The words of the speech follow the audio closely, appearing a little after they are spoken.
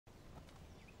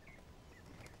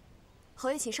侯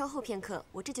爷，请稍后片刻，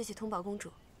我这就去通报公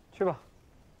主。去吧。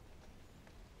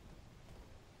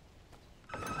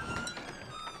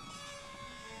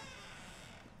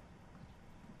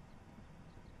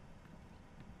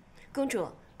公主，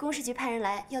公事局派人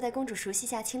来，要带公主熟悉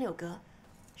下青柳阁。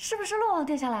是不是洛王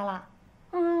殿下来了？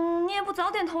你也不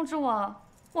早点通知我，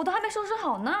我都还没收拾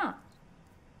好呢。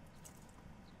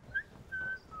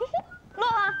洛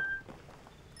王，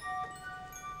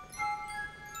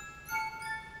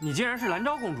你竟然是兰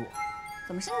昭公主？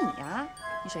怎么是你呀？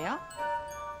你谁呀？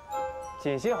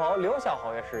锦溪侯刘小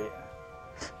侯爷是也。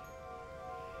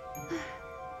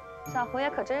小侯爷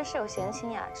可真是有闲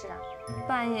情雅致啊！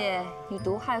半夜以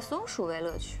毒害松鼠为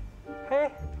乐趣。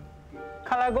嘿，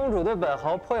看来公主对本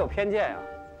侯颇有偏见呀，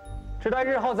只待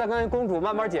日后再跟公主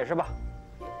慢慢解释吧。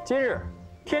今日，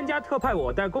天家特派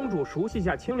我带公主熟悉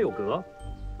下青柳阁。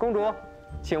公主，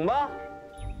请吧。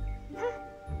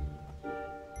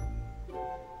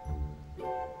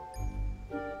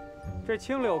这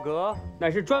青柳阁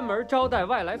乃是专门招待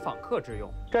外来访客之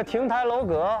用。这亭台楼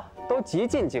阁都极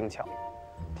尽精巧。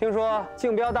听说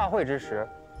竞标大会之时，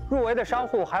入围的商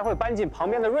户还会搬进旁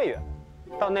边的瑞园，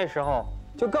到那时候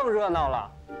就更热闹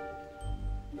了。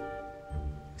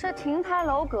这亭台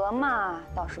楼阁嘛，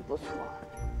倒是不错，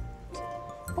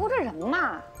不过这人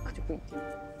嘛，可就不一定。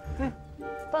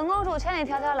本公主千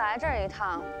里迢迢来这儿一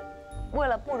趟，为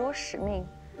了不辱使命，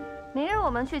明日我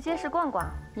们去街市逛逛，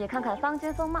也看看坊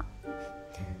间风貌。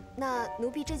那奴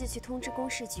婢这就去通知公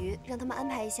事局，让他们安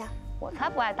排一下。我才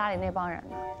不爱搭理那帮人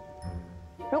呢。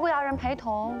如果要人陪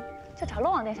同，就找洛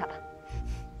王殿下吧。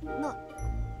那，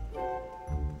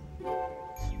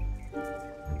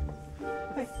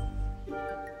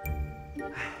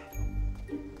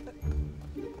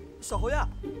小侯爷，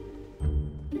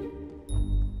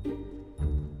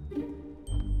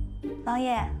王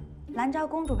爷，兰昭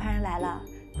公主派人来了，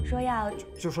说要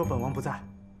就说本王不在，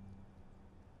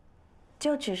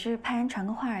就只是派人传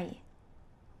个话而已。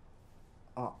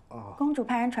公主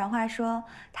派人传话说，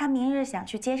她明日想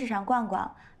去街市上逛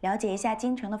逛，了解一下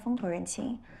京城的风土人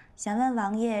情，想问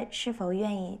王爷是否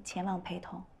愿意前往陪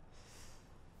同。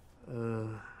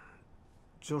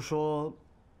就说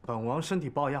本王身体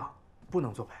抱恙，不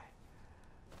能作陪。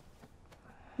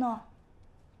诺。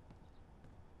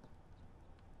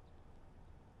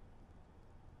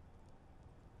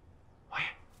王爷，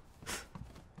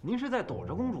您是在躲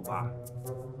着公主吧？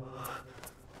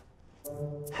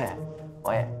嘿，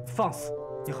王爷，放肆！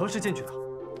你何时进去的？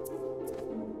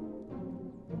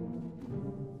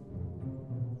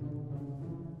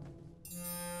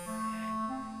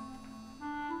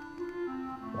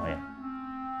王爷，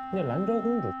那兰昭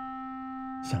公主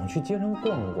想去街上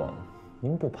逛逛，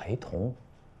您不陪同，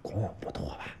恐有不妥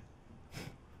吧？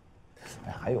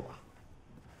哎，还有啊，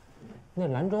那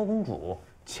兰昭公主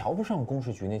瞧不上公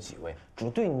事局那几位，只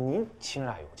对您亲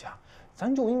爱有加，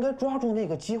咱就应该抓住那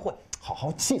个机会，好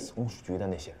好气死公事局的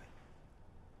那些人。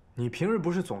你平日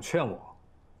不是总劝我，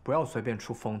不要随便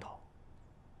出风头，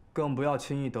更不要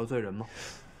轻易得罪人吗？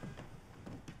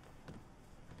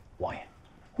王爷，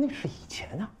那是以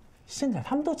前啊，现在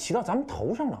他们都骑到咱们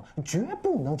头上了，绝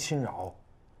不能侵扰。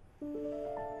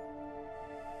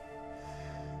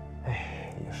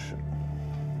哎，也是。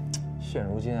现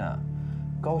如今啊，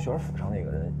高玄府上那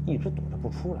个人一直躲着不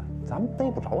出来，咱们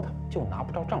逮不着他，就拿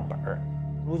不着账本儿。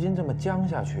如今这么僵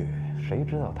下去，谁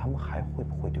知道他们还会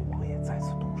不会对王爷再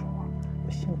次动手啊？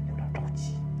我心里有点着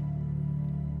急。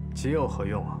急有何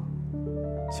用啊？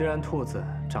既然兔子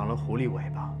长了狐狸尾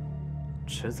巴，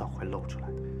迟早会露出来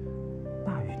的。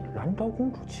那与兰昭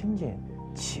公主亲近，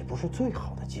岂不是最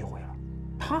好的机会了？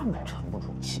他们沉不住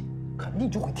气，肯定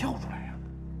就会跳出来呀。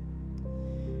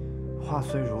话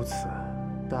虽如此，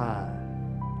但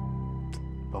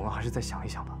本王还是再想一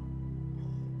想吧。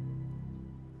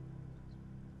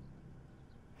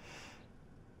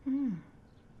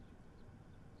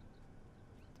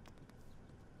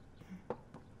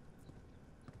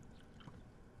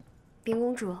禀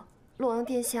公主，洛王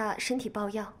殿下身体抱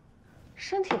恙。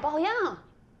身体抱恙？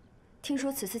听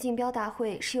说此次竞标大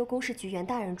会是由公事局袁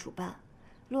大人主办，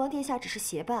洛王殿下只是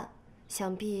协办，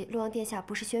想必洛王殿下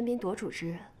不是喧宾夺主之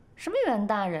人。什么袁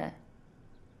大人？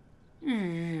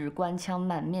日日官腔，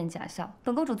满面假笑，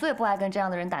本公主最不爱跟这样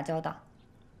的人打交道。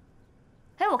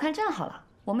哎，我看这样好了，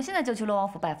我们现在就去洛王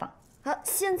府拜访。啊，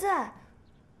现在？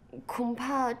恐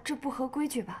怕这不合规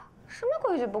矩吧？什么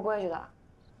规矩不规矩的？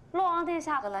洛王殿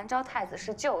下和兰昭太子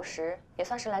是旧识，也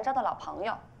算是兰昭的老朋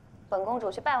友。本公主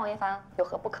去拜望一番，有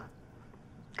何不可？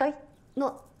可以。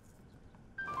诺。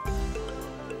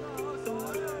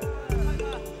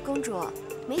公主，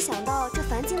没想到这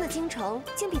凡间的京城，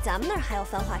竟比咱们那儿还要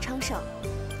繁华昌盛。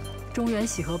中原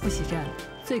喜和不喜战，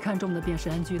最看重的便是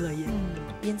安居乐业。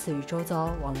因此与周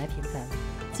遭往来频繁，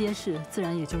街市自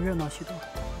然也就热闹许多。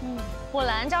我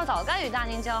兰昭早该与大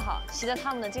宁交好，习得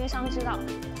他们的经商之道，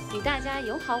与大家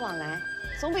友好往来，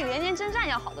总比连年征战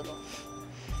要好得多。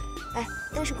哎，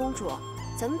但是公主，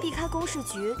咱们避开公事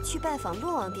局去拜访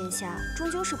洛王殿下，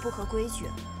终究是不合规矩，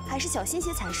还是小心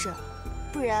些才是。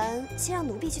不然，先让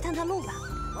奴婢去探探路吧。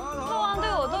洛王对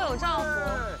我多有照顾，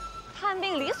探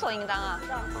病理所应当啊。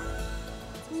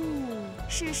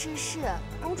是，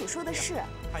公主说的是。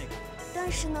看一看。但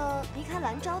是呢，离开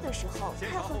兰昭的时候，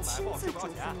太后亲自嘱咐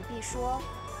奴婢说，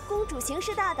公主行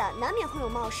事大胆，难免会有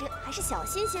冒失，还是小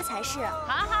心些才是。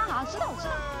好，知道。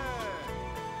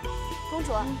公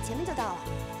主，前面就到了。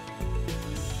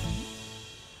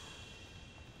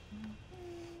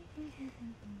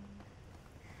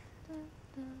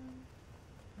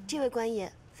这位官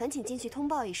爷，烦请进去通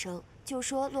报一声，就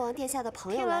说洛王殿下的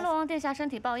朋友来。听闻洛王殿下身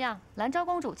体抱恙，兰昭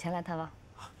公主前来探望。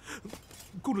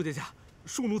公主殿下，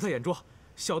恕奴才眼拙，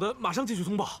小的马上进去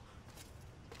通报。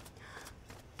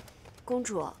公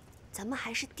主，咱们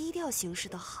还是低调行事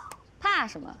的好。怕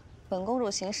什么？本公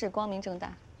主行事光明正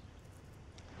大。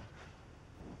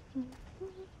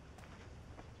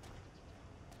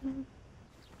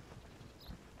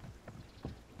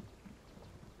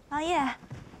王爷，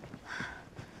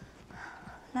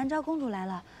兰昭公主来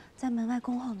了，在门外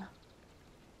恭候呢。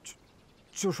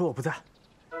就说我不在。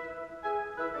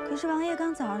可是王爷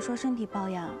刚早上说身体抱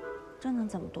恙，这能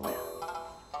怎么躲呀？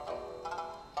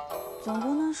总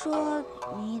不能说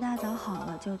你一大早好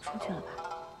了就出去了吧？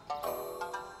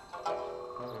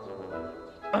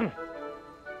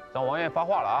让王爷发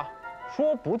话了啊！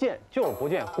说不见就是不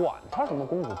见，管他什么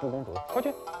公主不公主，快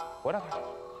去，回来快！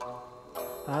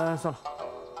哎，算了，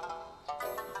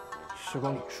时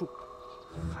光礼数，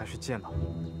还是见吧。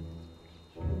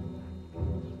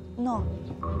No。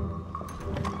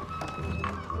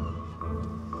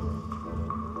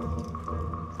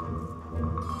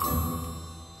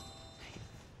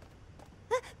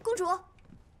哎，公主。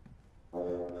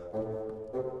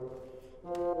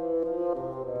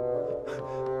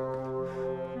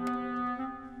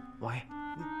王爷，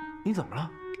你怎么了？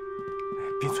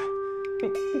闭嘴！闭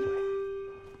嘴！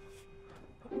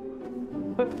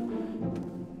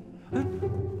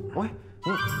王爷，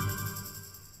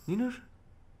您这是？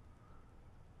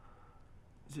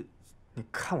你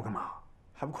看我干嘛？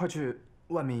还不快去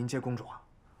外面迎接公主啊！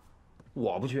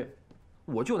我不去，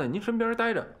我就在您身边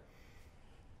待着。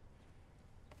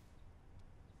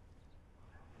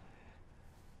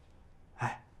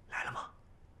哎，来了吗？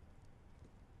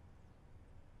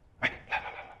哎，来！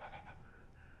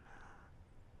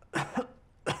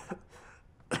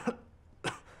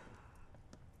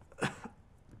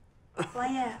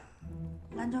王爷，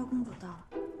兰昭公主到了。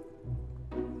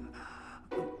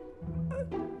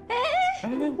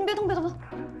你别动，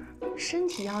身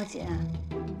体要紧。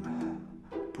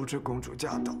不知公主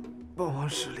驾到，本王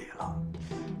失礼了。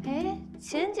哎，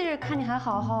前几日看你还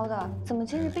好好的，怎么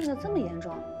今日病得这么严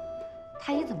重？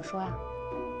太医怎么说呀？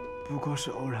不过是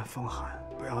偶然风寒，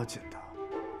不要紧的。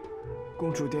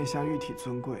公主殿下玉体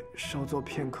尊贵，稍坐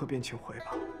片刻便请回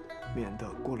吧，免得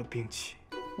过了病期。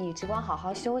你只管好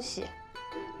好休息，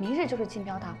明日就是竞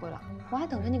标大会了，我还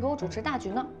等着你给我主持大局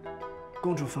呢。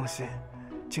公主放心，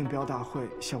竞标大会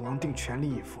小王定全力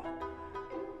以赴。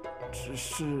只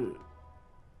是，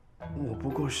我不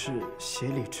过是协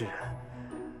理之人，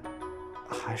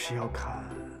还是要看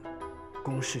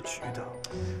公事局的。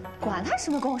管他什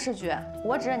么公事局，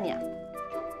我只认你。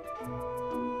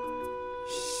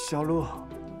小鹿，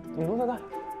你奴才在，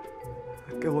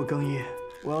给我更衣，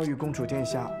我要与公主殿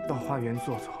下到花园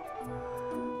坐坐，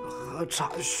喝茶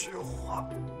叙话。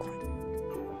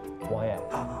王爷，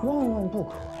万万不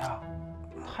可呀！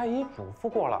太医嘱咐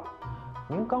过了，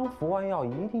您刚服完药，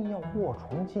一定要卧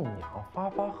床静养，发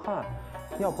汗，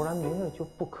要不然明日就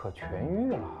不可痊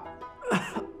愈了。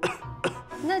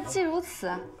那既如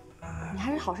此，你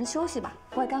还是好生休息吧，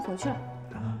我也该回去了。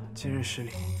今日失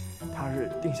礼，他日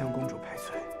定向公主赔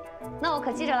罪。那我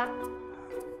可记着了。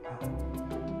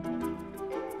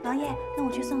王爷，那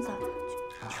我去送送。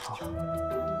好。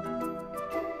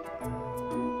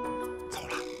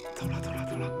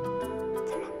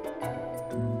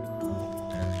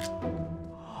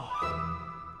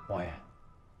王爷，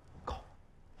高，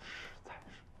实在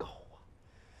是高啊！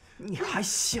你还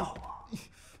笑啊？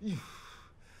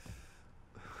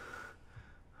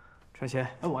传贤，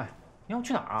哎，王爷，你要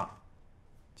去哪儿啊？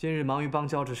今日忙于邦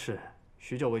交之事，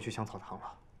许久未去香草堂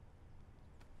了。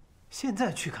现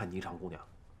在去看霓裳姑娘，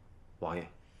王爷，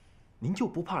您就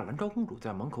不怕兰昭公主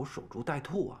在门口守株待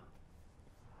兔啊？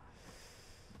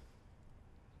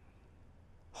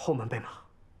后门备马。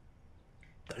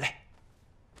得嘞。